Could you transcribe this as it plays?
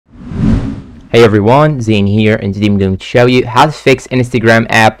Hey everyone, Zain here, and today I'm going to show you how to fix Instagram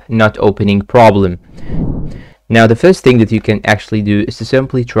app not opening problem. Now the first thing that you can actually do is to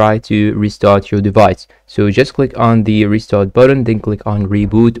simply try to restart your device. So just click on the restart button, then click on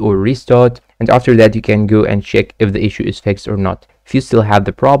reboot or restart, and after that you can go and check if the issue is fixed or not. If you still have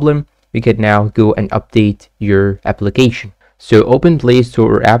the problem, you can now go and update your application. So open Play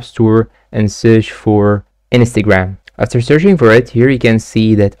Store or App Store and search for Instagram. After searching for it, here you can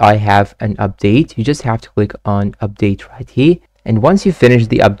see that I have an update. You just have to click on update right here. And once you finish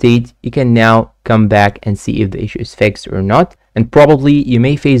the update, you can now come back and see if the issue is fixed or not. And probably you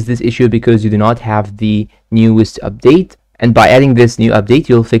may face this issue because you do not have the newest update. And by adding this new update,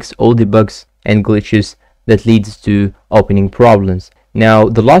 you'll fix all the bugs and glitches that leads to opening problems. Now,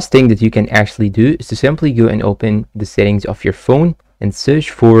 the last thing that you can actually do is to simply go and open the settings of your phone and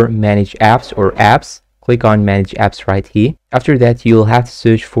search for manage apps or apps. Click on manage apps right here. After that, you'll have to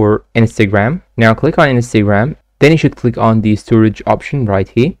search for Instagram. Now click on Instagram. Then you should click on the storage option right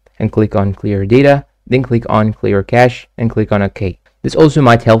here and click on clear data. Then click on clear cache and click on OK. This also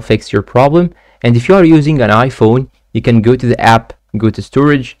might help fix your problem. And if you are using an iPhone, you can go to the app, go to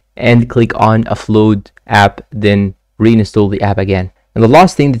storage and click on offload app, then reinstall the app again. And the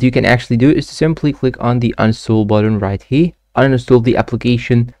last thing that you can actually do is to simply click on the uninstall button right here, uninstall the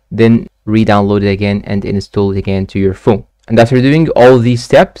application, then re-download it again and install it again to your phone. And after doing all these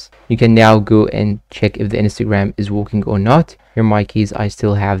steps, you can now go and check if the Instagram is working or not. In my case, I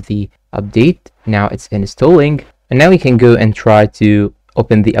still have the update. Now it's installing. And now you can go and try to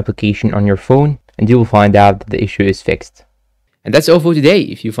open the application on your phone and you will find out that the issue is fixed. And that's all for today.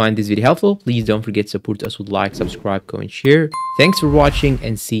 If you find this video helpful, please don't forget to support us with like, subscribe, comment, share. Thanks for watching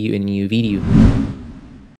and see you in a new video.